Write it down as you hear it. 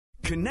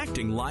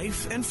Connecting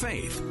life and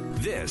faith.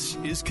 This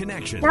is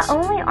Connections. Not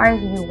only are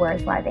you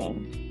worth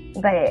loving,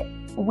 but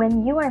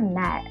when you are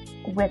met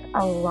with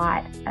a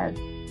lot of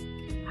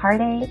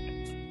heartache,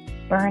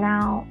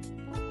 burnout,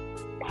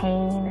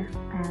 pain,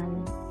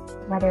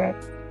 whether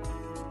it's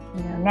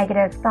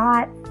negative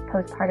thoughts,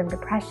 postpartum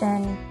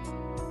depression,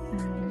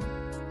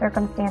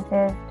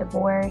 circumstances,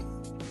 divorce,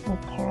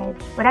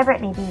 miscarriage, whatever it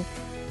may be,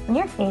 when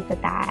you're faced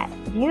with that,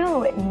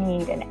 you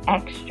need an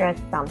extra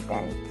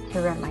something to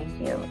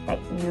remind you that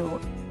you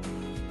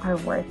are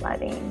worth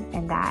loving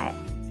and that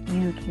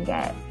you can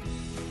get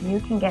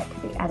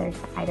to the other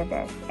side of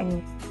this.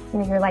 And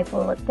your life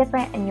will look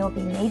different and you'll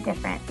be made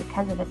different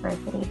because of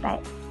adversity, but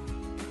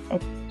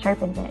it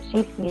sharpens and it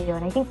shapes you.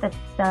 And I think the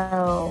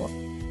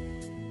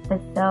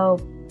so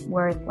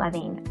worth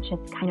loving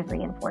just kind of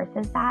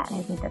reinforces that. And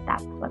I think that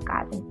that's what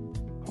God's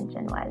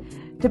intention was.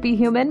 To be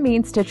human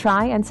means to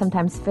try and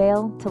sometimes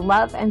fail, to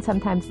love and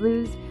sometimes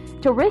lose,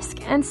 to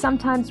risk and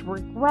sometimes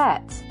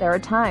regret. There are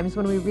times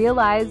when we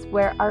realize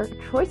where our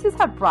choices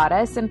have brought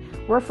us and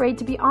we're afraid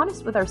to be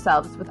honest with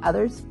ourselves, with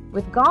others,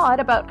 with God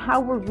about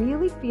how we're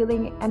really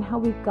feeling and how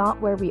we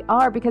got where we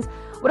are. Because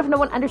what if no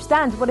one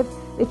understands? What if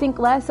they think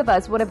less of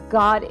us? What if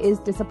God is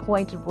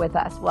disappointed with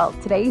us? Well,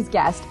 today's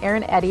guest,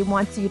 Erin Eddy,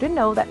 wants you to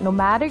know that no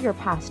matter your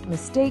past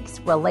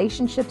mistakes,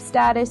 relationship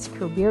status,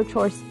 career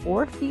choice,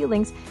 or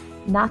feelings,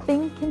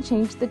 nothing can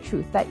change the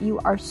truth that you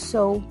are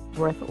so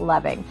worth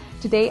loving.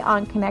 Today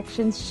on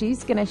Connections,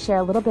 she's going to share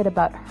a little bit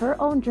about her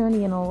own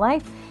journey in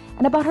life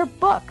and about her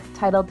book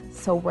titled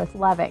So Worth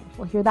Loving.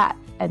 We'll hear that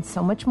and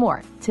so much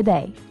more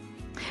today.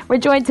 We're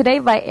joined today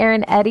by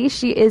Erin Eddy.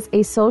 She is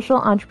a social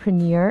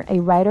entrepreneur,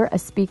 a writer, a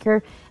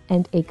speaker,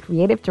 and a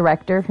creative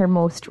director. Her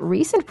most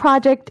recent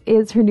project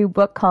is her new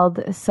book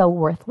called So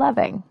Worth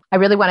Loving. I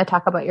really want to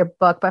talk about your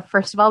book, but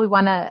first of all, we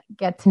want to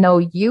get to know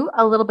you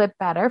a little bit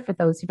better. For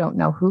those who don't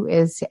know, who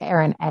is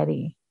Erin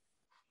Eddy?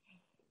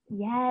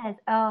 Yes.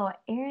 Oh,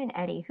 Erin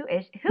Eddy. Who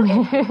is she?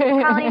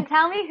 Colleen,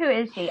 tell me, who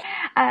is she?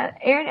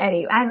 Erin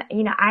Eddy.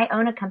 I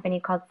own a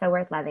company called So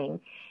Worth Loving,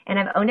 and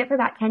I've owned it for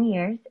about 10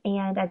 years.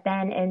 And I've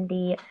been in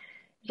the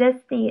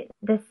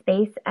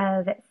space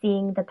of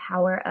seeing the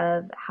power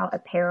of how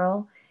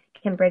apparel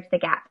can bridge the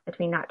gap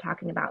between not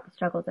talking about the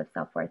struggles of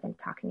self-worth and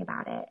talking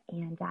about it.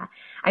 And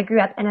I grew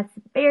up in a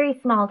very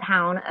small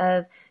town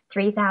of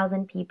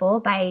 3,000 people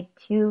by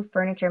two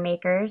furniture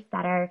makers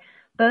that are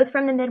both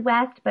from the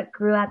Midwest, but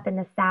grew up in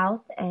the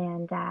South.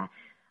 And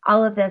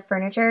all of the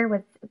furniture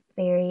was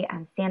very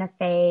Santa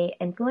Fe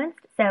influenced.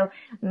 So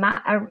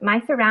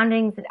my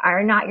surroundings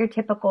are not your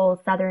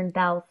typical Southern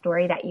Belle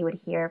story that you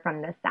would hear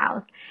from the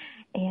South.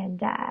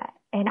 And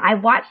I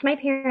watched my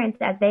parents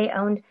as they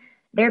owned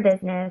their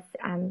business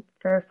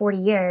for 40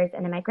 years,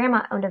 and then my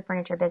grandma owned a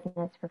furniture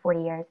business for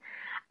 40 years.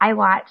 I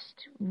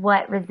watched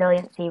what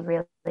resiliency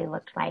really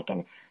looked like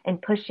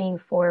and pushing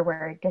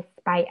forward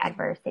despite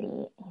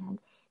adversity and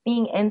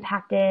being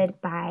impacted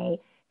by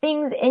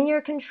things in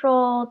your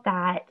control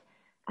that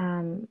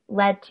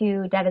led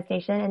to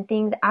devastation and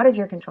things out of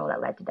your control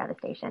that led to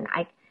devastation.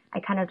 I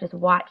kind of just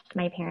watched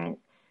my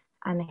parents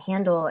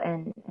handle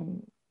and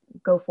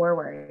go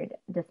forward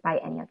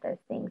despite any of those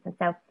things. And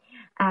so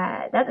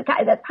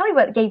that's probably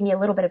what gave me a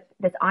little bit of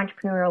this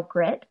entrepreneurial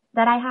grit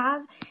that I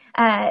have,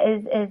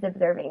 is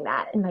observing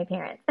that in my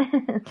parents.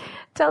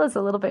 Tell us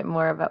a little bit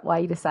more about why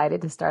you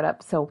decided to start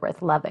up So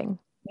Worth Loving.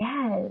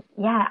 Yes.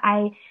 Yeah.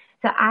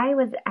 I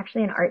was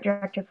actually an art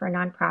director for a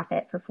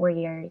nonprofit for 4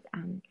 years.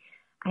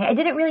 I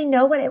didn't really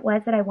know what it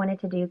was that I wanted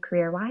to do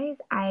career-wise.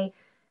 I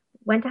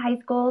went to high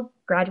school,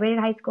 graduated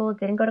high school,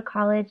 didn't go to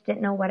college,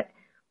 didn't know what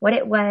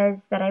it was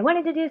that I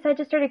wanted to do. So I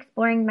just started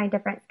exploring my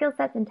different skill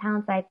sets and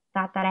talents I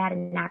thought that I had a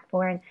knack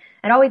for. And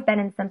I'd always been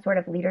in some sort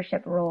of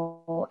leadership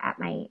role at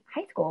my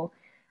high school.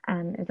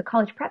 It was a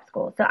college prep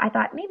school. So I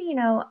thought maybe,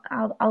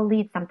 I'll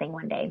lead something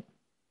one day,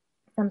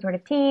 some sort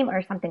of team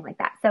or something like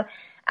that. So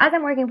as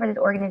I'm working for this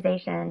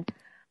organization,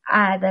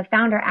 the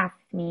founder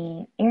asked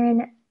me,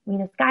 Erin,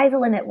 sky's the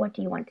limit. What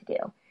do you want to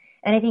do?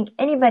 And I think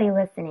anybody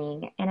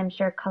listening, and I'm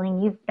sure,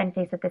 Colleen, you've been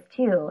faced with this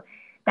too,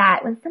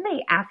 that when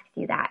somebody asks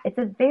you that, it's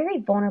a very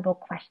vulnerable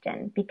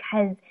question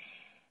because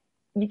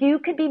you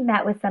could be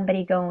met with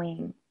somebody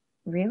going,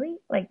 really?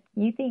 Like,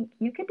 you think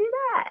you could do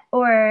that?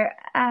 Or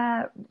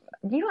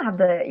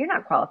you're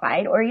not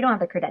qualified, or you don't have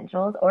the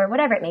credentials, or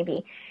whatever it may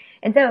be.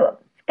 And so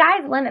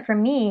sky's the limit for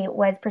me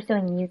was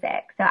pursuing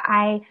music. So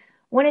I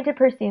wanted to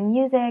pursue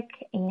music,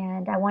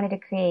 and I wanted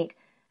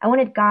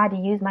God to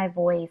use my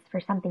voice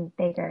for something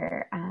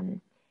bigger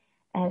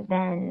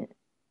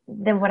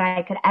than what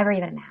I could ever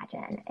even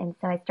imagine. And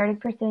so I started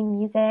pursuing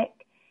music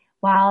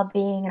while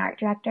being an art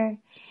director.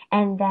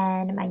 And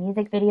then my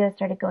music videos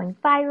started going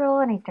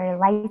viral, and I started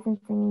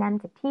licensing them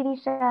to TV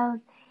shows.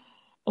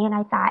 And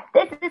I thought,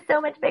 this is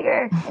so much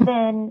bigger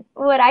than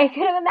what I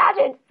could have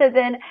imagined. So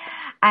then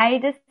I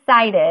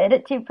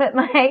decided to put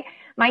my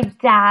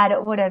dad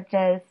would have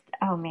just,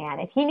 oh man,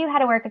 if he knew how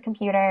to work a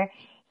computer,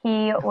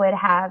 he would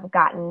have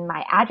gotten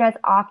my address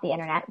off the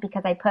internet,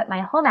 because I put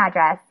my home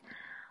address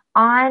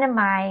on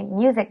my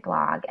music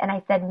blog, and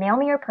I said, mail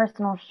me your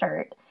personal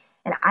shirt,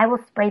 and I will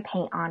spray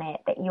paint on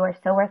it that you are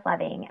so worth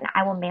loving, and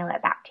I will mail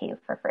it back to you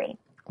for free.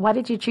 Why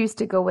did you choose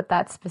to go with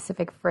that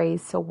specific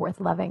phrase, so worth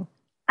loving?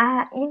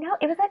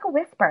 It was like a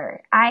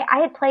whisper. I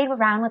had played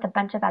around with a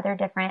bunch of other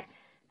different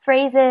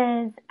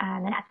phrases,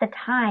 and at the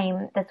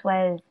time, this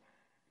was,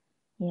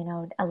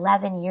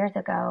 11 years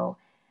ago,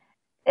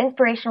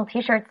 inspirational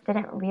t-shirts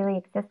didn't really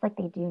exist like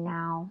they do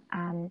now.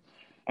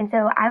 And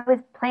so I was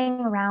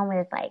playing around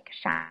with like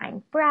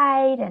shine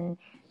bright and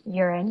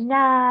you're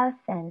enough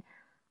and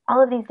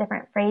all of these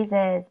different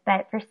phrases.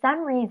 But for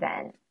some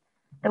reason,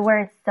 the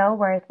word so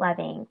worth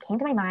loving came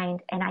to my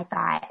mind, and I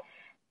thought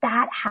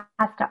that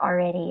has to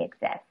already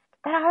exist.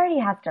 That already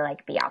has to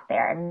like be out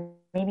there. And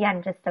maybe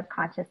I'm just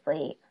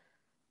subconsciously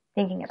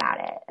thinking about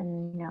it.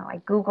 And,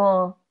 I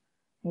Google,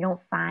 you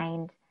don't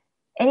find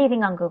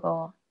anything on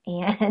Google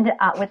and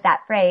with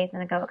that phrase,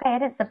 and I go, okay, I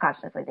didn't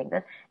subconsciously think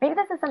this. Maybe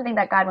this is something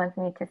that God wants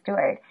me to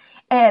steward.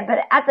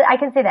 But I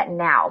can say that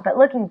now. But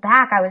looking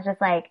back, I was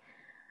just like,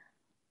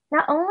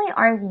 not only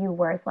are you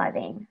worth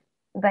loving,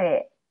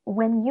 but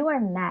when you are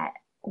met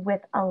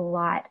with a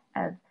lot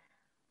of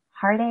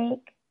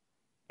heartache,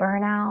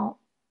 burnout,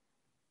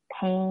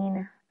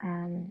 pain,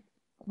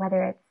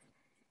 whether it's,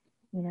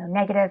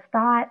 negative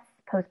thoughts,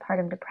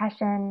 postpartum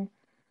depression,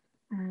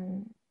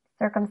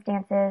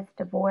 circumstances,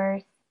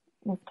 divorce,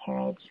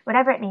 miscarriage,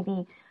 whatever it may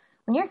be,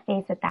 when you're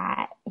faced with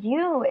that,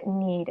 you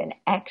need an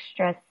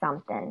extra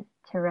something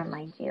to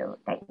remind you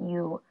that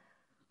you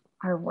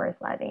are worth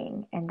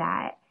loving and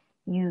that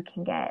you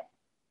can get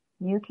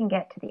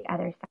to the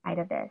other side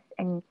of this.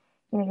 And,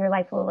 your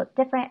life will look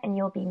different and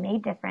you'll be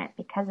made different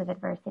because of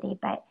adversity,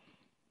 but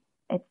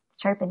it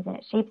sharpens and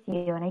it shapes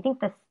you. And I think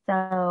the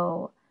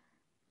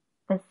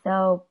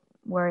so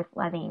worth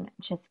loving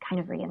just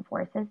kind of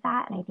reinforces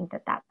that. And I think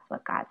that that's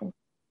what God's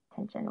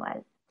intention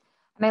was.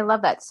 And I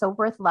love that. So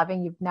worth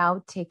loving. You've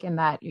now taken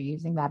that, you're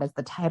using that as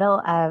the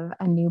title of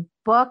a new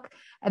book.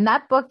 And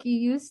that book, you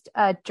used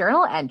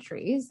journal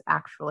entries,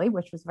 actually,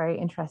 which was very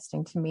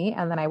interesting to me.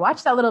 And then I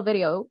watched that little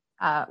video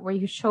where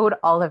you showed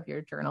all of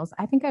your journals.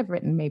 I think I've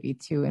written maybe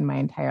 2 in my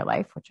entire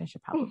life, which I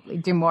should probably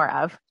do more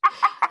of.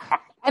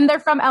 And they're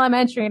from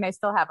elementary and I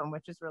still have them,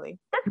 which is really,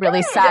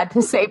 really sad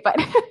to say. But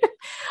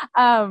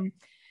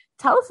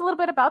tell us a little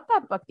bit about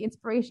that book, the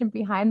inspiration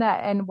behind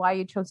that, and why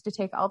you chose to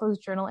take all those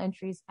journal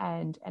entries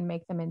and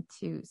make them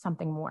into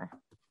something more.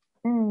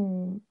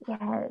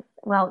 Yes.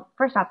 Well,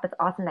 first off, it's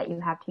awesome that you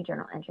have 2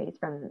 journal entries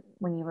from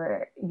when you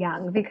were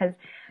young, because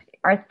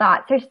our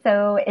thoughts are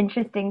so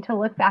interesting to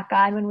look back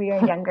on when we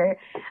were younger.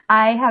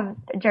 I have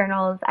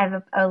journals. I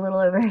have a little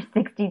over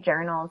 60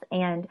 journals,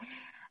 and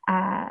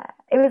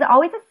it was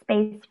always a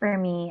space for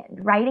me.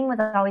 Writing was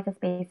always a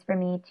space for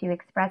me to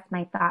express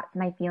my thoughts,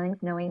 my feelings,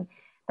 knowing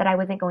that I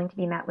wasn't going to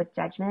be met with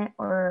judgment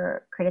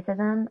or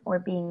criticism or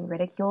being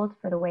ridiculed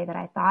for the way that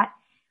I thought,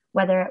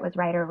 whether it was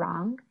right or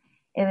wrong.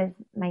 It was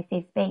my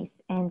safe space.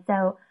 And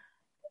so,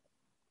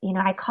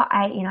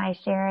 I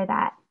share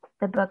that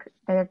the book,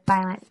 the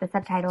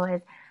subtitle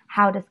is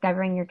How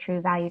Discovering Your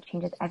True Value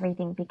Changes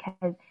Everything,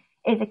 because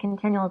it's a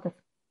continual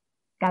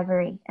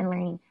discovery and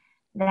learning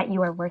that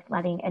you are worth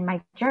loving. And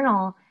my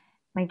journal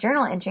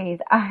entries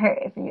are,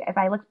 if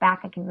I look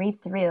back, I can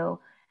read through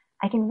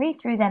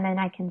them and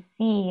I can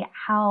see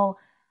how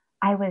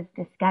I was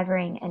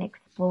discovering and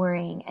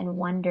exploring and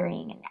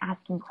wondering and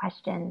asking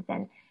questions.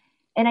 And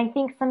I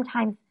think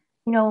sometimes,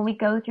 when we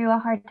go through a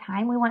hard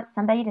time, we want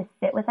somebody to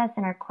sit with us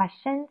in our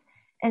questions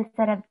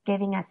instead of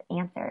giving us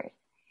answers.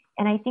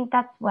 And I think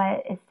that's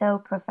what is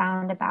so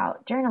profound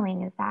about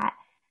journaling, is that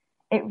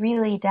it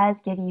really does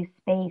give you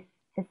space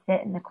to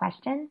sit in the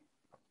question.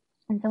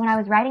 And so when I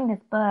was writing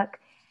this book,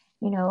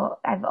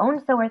 I've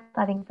owned So Worth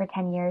Loving for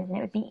 10 years, and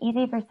it would be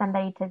easy for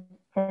somebody to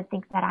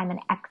think that I'm an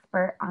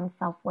expert on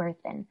self-worth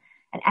and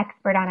an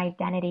expert on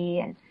identity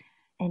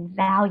and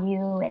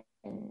value.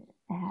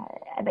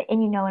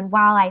 And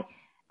while I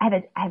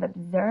have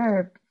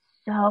observed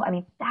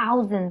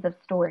thousands of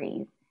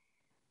stories,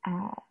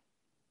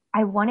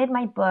 I wanted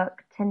my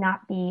book to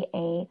not be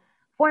a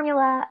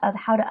formula of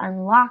how to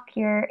unlock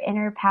your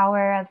inner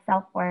power of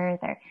self-worth,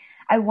 or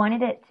I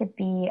wanted it to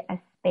be a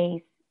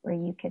space where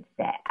you could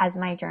sit, as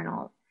my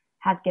journals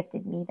have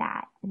gifted me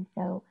that. And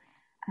so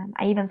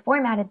I even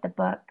formatted the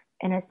book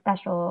in a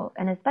special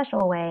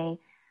way,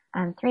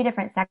 3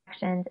 different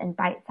sections and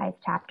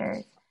bite-sized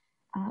chapters.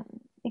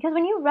 Because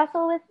when you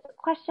wrestle with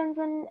questions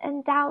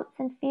and doubts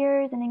and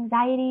fears and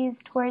anxieties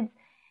towards,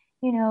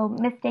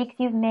 mistakes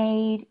you've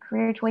made,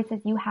 career choices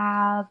you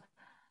have,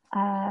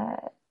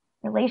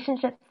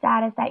 relationship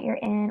status that you're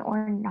in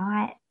or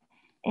not,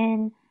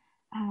 and,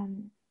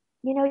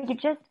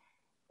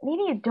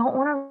 maybe you don't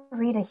want to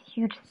read a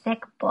huge,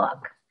 thick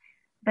book,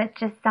 but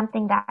just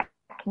something that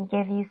can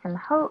give you some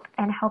hope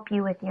and help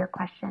you with your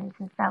questions.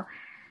 And so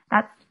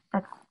that's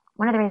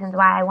one of the reasons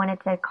why I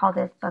wanted to call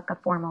this book a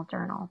formal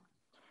journal,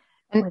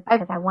 was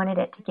because I wanted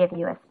it to give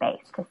you a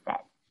space to sit.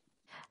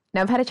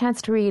 Now, I've had a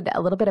chance to read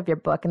a little bit of your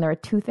book, and there are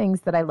two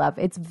things that I love.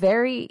 It's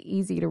very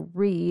easy to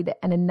read,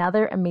 and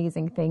another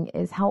amazing thing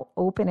is how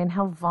open and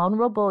how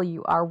vulnerable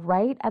you are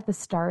right at the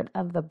start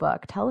of the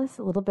book. Tell us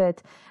a little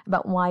bit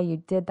about why you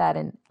did that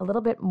and a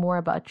little bit more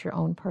about your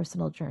own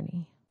personal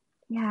journey.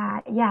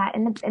 Yeah.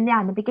 In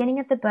the beginning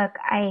of the book,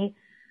 I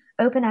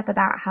open up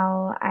about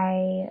how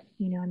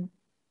I'm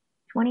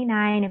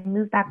 29 and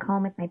moved back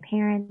home with my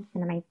parents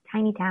in my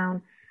tiny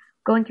town,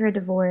 going through a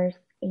divorce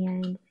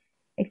and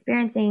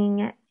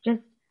experiencing just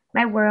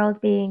my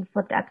world being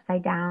flipped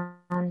upside down.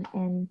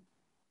 One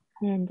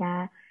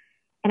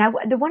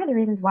of the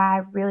reasons why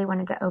I really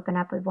wanted to open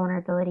up with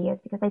vulnerability is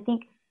because I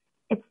think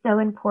it's so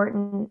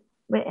important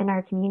in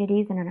our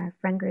communities and in our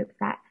friend groups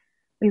that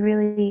we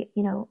really,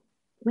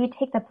 we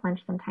take the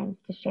plunge sometimes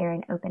to share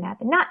and open up.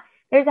 And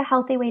there's a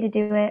healthy way to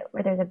do it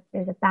where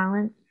there's a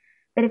balance.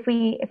 But if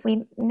we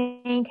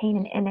maintain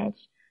an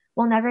image,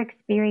 we'll never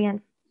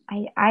experience,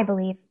 I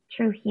believe,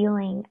 true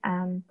healing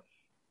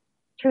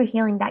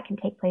that can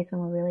take place when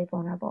we're really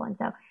vulnerable. And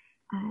so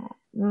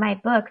my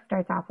book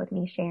starts off with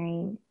me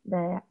sharing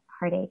the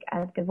heartache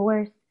of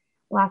divorce,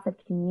 loss of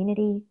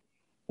community,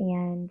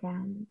 and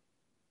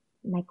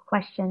my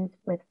questions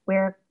with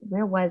where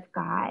was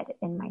God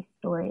in my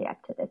story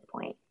up to this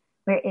point?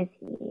 Where is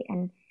he?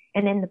 And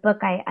in the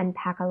book, I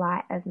unpack a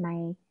lot of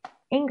my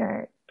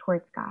anger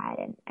towards God.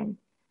 And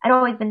I've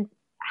always been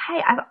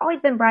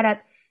brought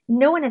up.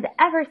 No one has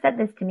ever said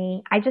this to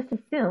me. I just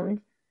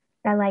assumed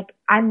that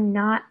I'm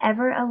not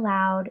ever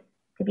allowed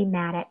to be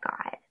mad at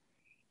God.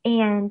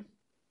 And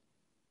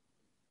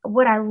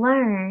what I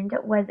learned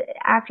was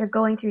after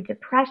going through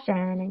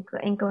depression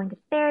and going to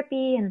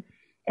therapy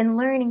and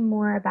learning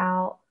more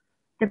about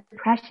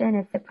depression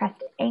as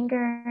suppressed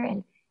anger,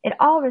 and it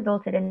all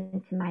resulted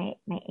into my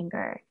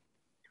anger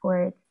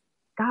towards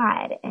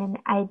God. And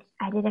I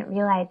didn't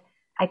realize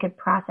I could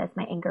process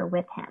my anger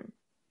with him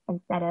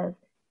instead of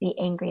be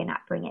angry and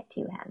not bring it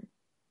to him.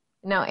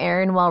 Now,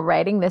 Erin, while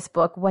writing this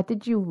book, what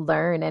did you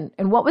learn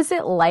and what was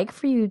it like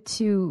for you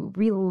to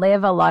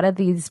relive a lot of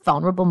these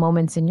vulnerable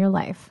moments in your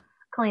life?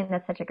 Colleen,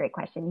 that's such a great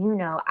question.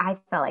 I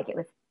felt like it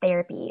was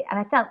therapy, and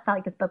I felt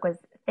like this book was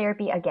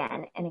therapy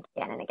again and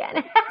again and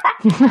again.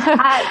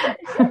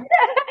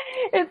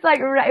 It was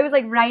like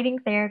writing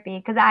therapy,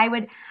 because I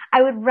would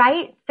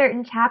write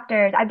certain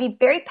chapters. I'd be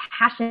very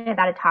passionate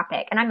about a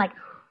topic, and I'm like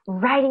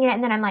writing it,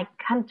 and then I'm like,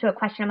 comes to a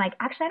question. I'm like,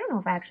 actually, I don't know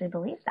if I actually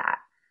believe that,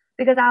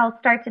 because I'll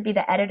start to be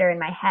the editor in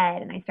my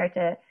head, and I start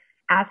to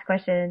ask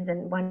questions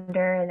and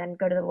wonder, and then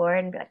go to the Lord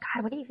and be like,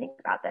 God, what do you think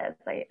about this?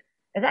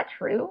 Is that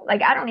true?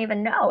 I don't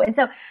even know. And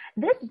so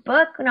this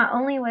book not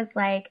only was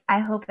I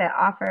hope it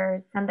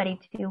offers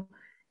somebody to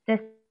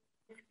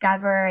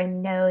discover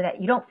and know that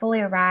you don't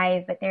fully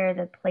arrive, but there is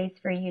a place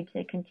for you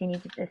to continue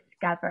to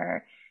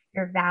discover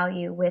your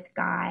value with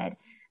God.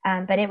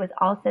 But it was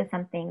also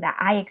something that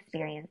I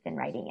experienced in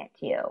writing it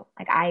too.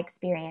 I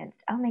experienced,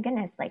 oh my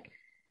goodness, I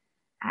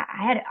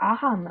had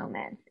aha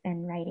moments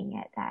in writing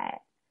it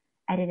that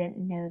I didn't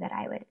know that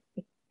I would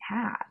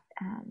have.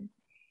 And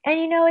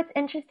it's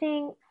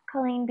interesting,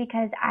 Colleen,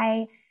 because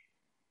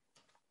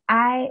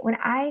when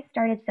I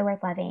started So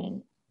Worth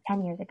Loving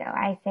 10 years ago,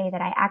 I say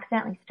that I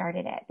accidentally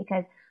started it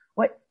because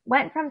what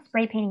went from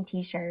spray painting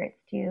t-shirts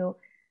to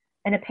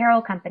an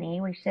apparel company.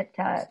 We shipped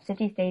to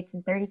 50 states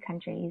and 30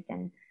 countries,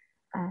 and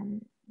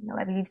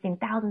we've seen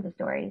thousands of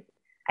stories.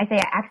 I say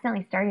I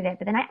accidentally started it,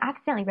 but then I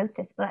accidentally wrote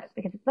this book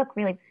because this book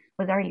really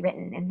was already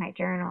written in my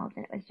journals,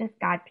 and it was just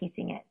God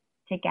piecing it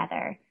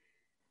together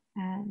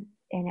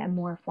in a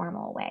more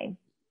formal way.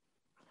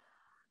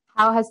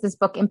 How has this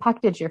book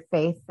impacted your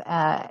faith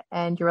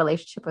and your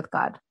relationship with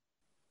God?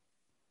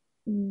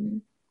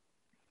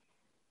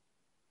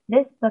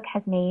 This book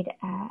has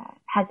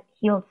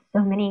healed so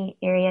many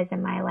areas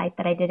in my life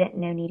that I didn't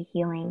know need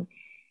healing.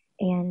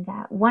 And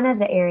one of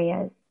the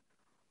areas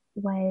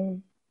was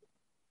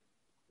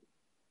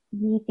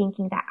me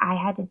thinking that I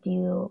had to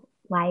do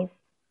life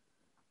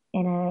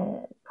in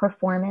a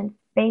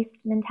performance-based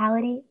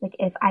mentality.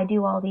 If I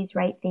do all these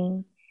right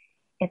things,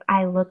 if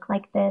I look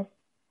like this,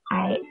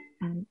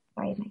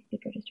 sorry, my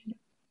speaker just turned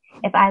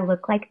off. If I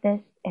look like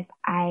this, if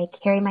I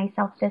carry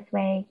myself this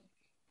way,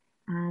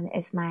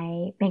 if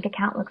my bank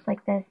account looks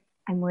like this,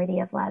 I'm worthy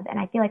of love. And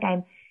I feel like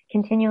I'm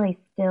continually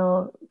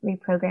still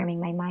reprogramming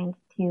my mind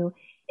to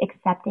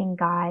accepting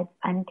God's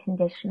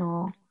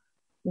unconditional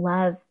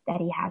love that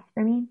he has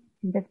for me.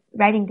 And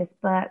writing this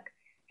book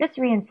just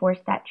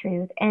reinforced that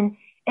truth, and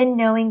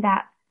knowing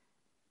that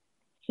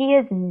he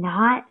is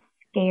not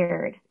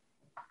scared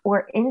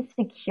or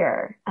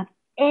insecure of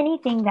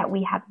anything that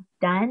we have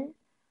done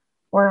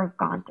or have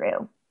gone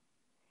through.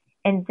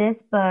 And this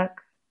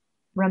book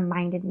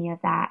reminded me of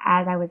that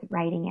as I was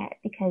writing it,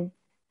 because,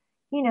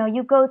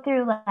 you go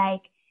through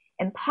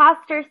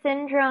imposter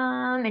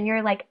syndrome, and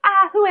you're like,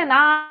 who am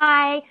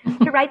I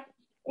to write,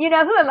 who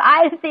am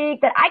I to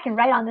think that I can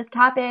write on this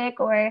topic?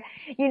 Or,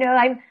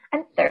 I'm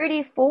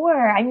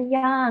 34, I'm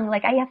young,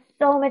 I have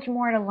so much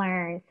more to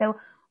learn. So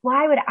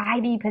why would I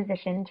be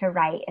positioned to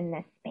write in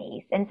this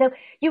space? And so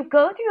you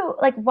go through,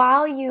 like,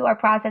 while you are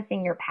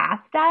processing your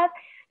past stuff,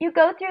 you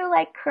go through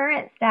like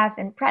current stuff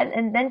and present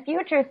and then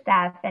future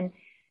stuff. And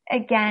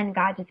again,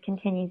 God just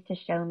continues to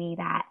show me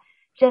that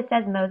just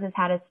as Moses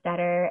had a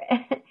stutter,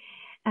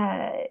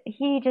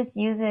 he just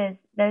uses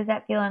those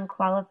that feel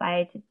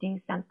unqualified to do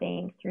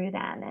something through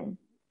them. And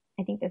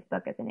I think this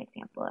book is an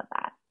example of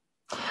that.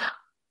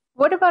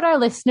 What about our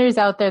listeners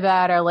out there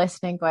that are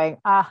listening going,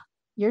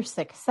 you're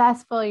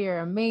successful, you're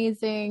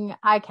amazing,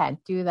 I can't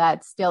do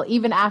that still,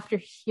 even after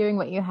hearing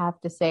what you have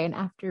to say and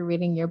after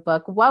reading your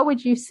book? What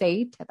would you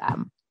say to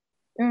them?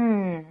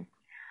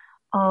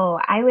 Oh,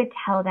 I would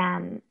tell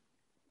them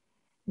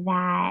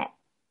that,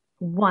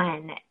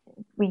 one,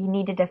 we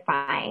need to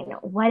define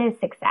what is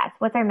success.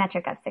 What's our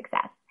metric of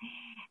success?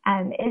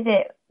 Is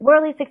it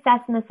worldly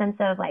success in the sense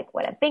of like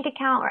what a bank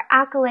account or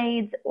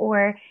accolades,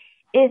 or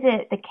is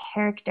it the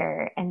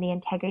character and the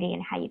integrity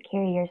and how you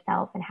carry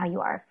yourself and how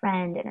you are a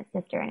friend and a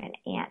sister and an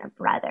aunt, a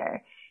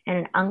brother and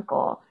an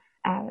uncle?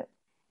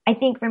 I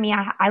think for me,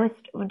 I was,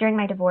 during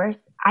my divorce,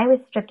 I was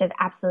stripped of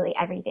absolutely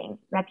everything: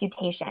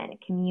 reputation,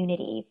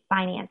 community,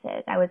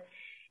 finances. I was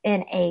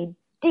in a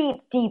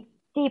deep, deep,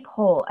 deep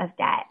hole of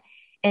debt.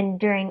 And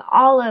during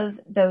all of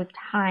those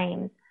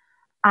times,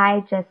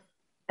 I just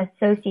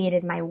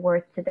associated my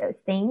worth to those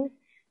things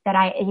that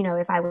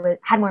if I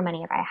had more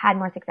money, if I had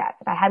more success,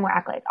 if I had more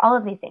accolades, all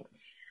of these things.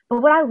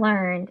 But what I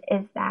learned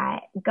is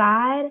that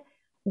God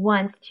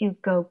wants to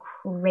go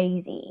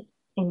crazy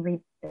in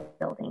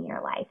rebuilding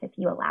your life if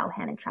you allow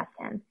him and trust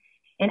him.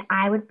 And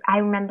I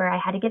remember I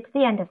had to get to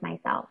the end of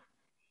myself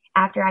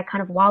after I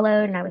kind of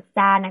wallowed and I was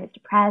sad and I was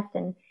depressed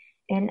and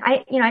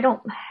I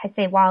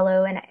say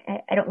wallow, and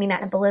I don't mean that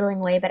in a belittling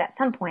way, but at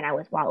some point I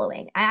was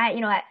wallowing.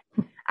 I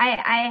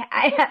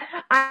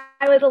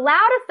was allowed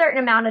a certain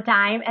amount of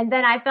time, and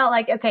then I felt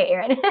like, okay,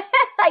 Erin,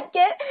 like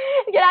get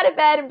out of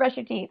bed and brush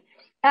your teeth.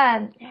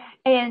 I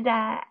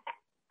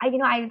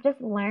just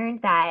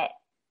learned that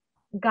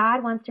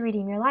God wants to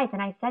redeem your life.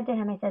 And I said to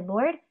him,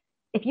 Lord,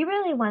 if you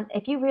really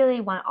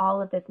want all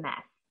of this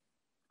mess,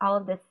 all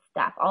of this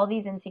stuff, all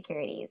these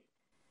insecurities,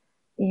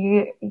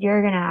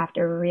 you're going to have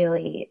to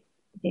really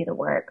do the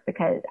work,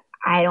 because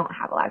I don't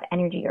have a lot of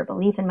energy or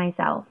belief in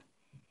myself.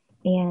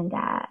 And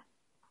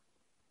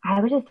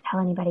I would just tell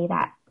anybody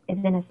that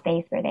is in a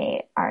space where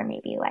they are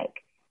maybe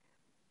like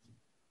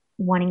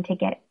wanting to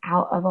get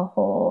out of a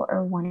hole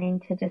or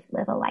wanting to just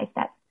live a life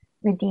that's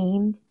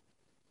redeemed,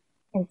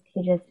 is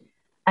to just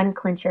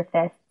unclench your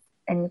fists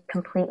and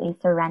completely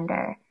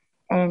surrender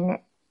and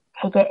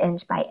take it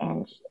inch by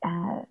inch,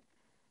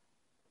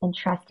 and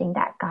trusting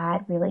that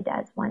God really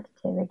does want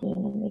to redeem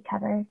and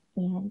recover.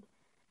 And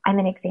I'm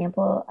an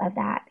example of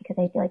that, because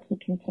I feel like he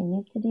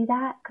continues to do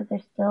that, because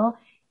there's still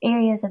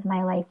areas of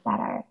my life that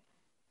are,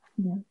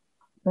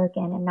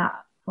 broken and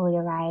not fully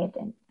arrived.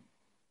 And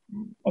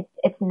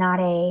it's not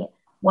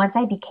once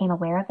I became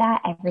aware of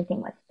that, everything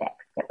was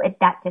fixed.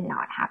 That did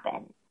not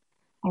happen.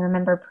 I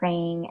remember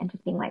praying and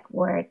just being like,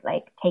 Lord,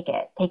 like, take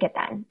it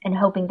then, and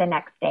hoping the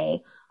next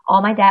day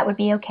all my debt would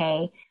be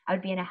okay. I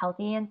would be in a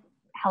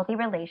healthy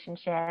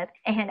relationship,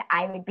 and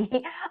I would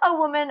be a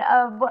woman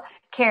of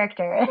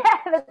character.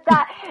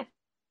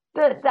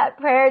 that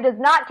prayer does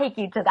not take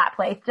you to that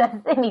place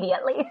just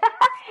immediately.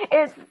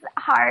 It's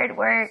hard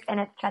work, and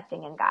it's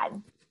trusting in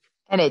God.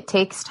 And it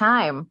takes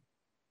time.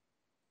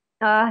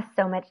 Oh,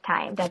 so much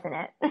time, doesn't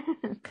it?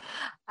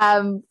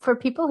 For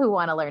people who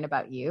want to learn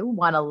about you,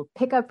 want to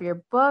pick up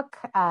your book,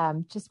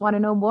 just want to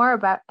know more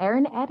about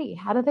Erin Eddy,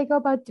 how do they go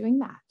about doing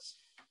that?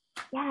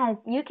 Yes,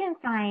 you can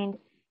find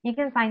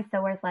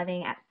So Worth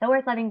Loving at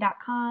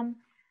soworthloving.com.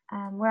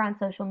 We're on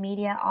social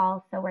media,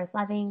 all So Worth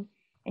Loving.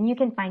 And you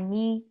can find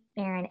me,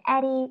 Erin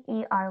Eddy,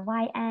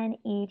 ErynEddy.com,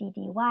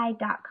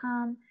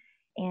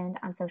 and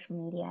on social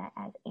media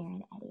as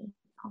Erin Eddy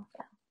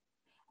also.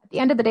 At the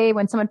end of the day,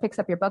 when someone picks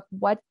up your book,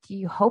 what do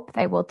you hope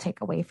they will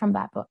take away from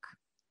that book?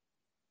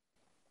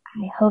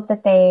 I hope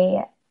that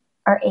they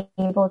are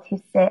able to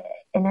sit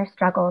in their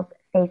struggles,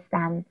 face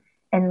them,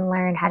 and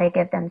learn how to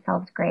give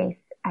themselves grace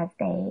as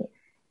they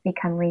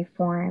become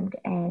reformed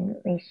and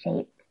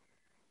reshaped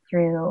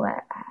through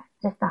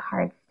just the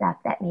hard stuff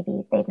that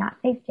maybe they've not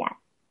faced yet.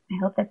 I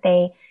hope that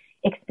they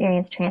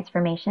experience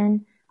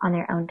transformation on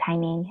their own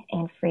timing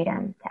and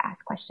freedom to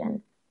ask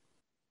questions.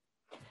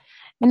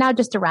 And now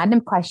just a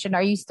random question.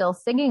 Are you still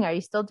singing? Are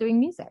you still doing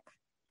music?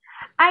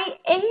 I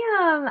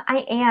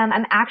am.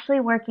 I'm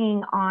actually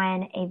working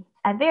on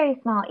a very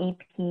small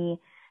EP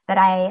that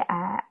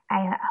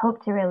I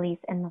hope to release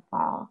in the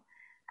fall.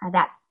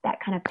 That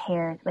kind of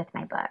pairs with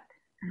my book.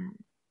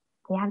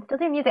 I'm still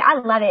doing music. I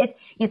love it.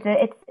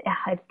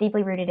 It's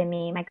deeply rooted in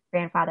me. My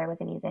grandfather was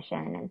a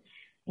musician,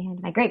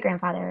 and my great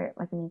grandfather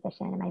was a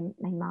musician, and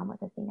my mom was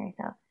a singer.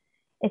 So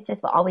it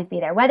just will always be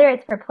there, whether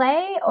it's for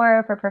play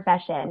or for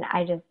profession.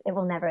 It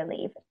will never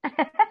leave.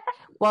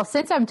 Well,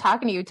 since I'm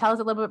talking to you, tell us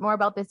a little bit more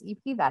about this EP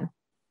then.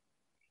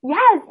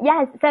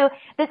 Yes. So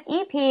this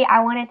EP,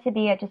 I want it to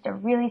be just a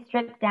really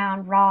stripped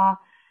down, raw,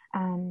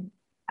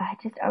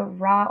 just a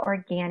raw,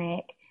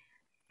 organic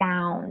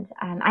sound.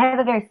 I have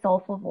a very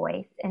soulful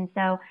voice, and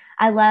so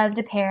I love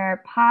to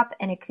pair pop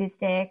and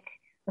acoustic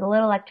with a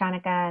little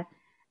electronica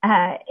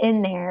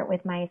in there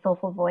with my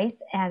soulful voice.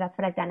 And that's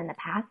what I've done in the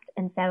past.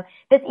 And so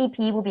this EP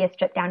will be a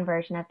stripped down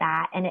version of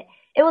that. And it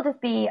will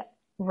just be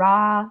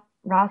raw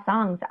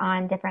songs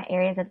on different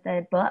areas of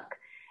the book,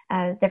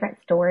 different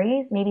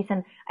stories. Maybe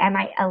I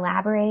might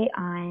elaborate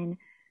on,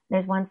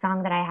 there's one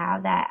song that I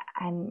have that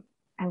I'm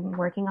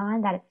working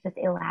on that it's just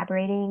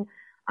elaborating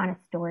on a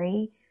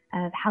story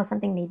of how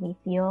something made me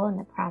feel in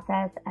the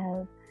process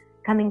of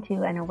coming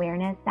to an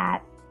awareness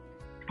that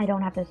I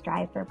don't have to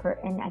strive for,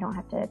 and I don't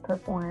have to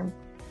perform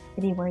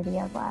to be worthy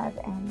of love.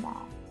 And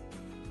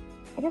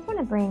I just want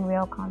to bring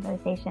real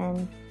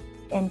conversation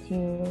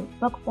into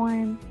book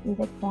form,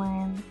 music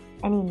form,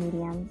 any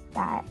medium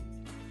that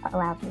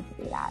allows me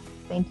to do that.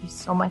 Thank you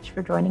so much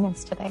for joining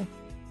us today.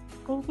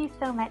 Thank you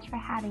so much for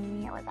having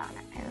me. It was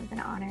an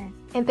honor.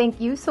 And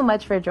thank you so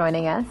much for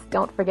joining us.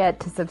 Don't forget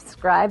to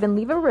subscribe and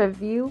leave a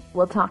review.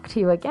 We'll talk to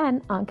you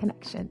again on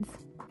Connections.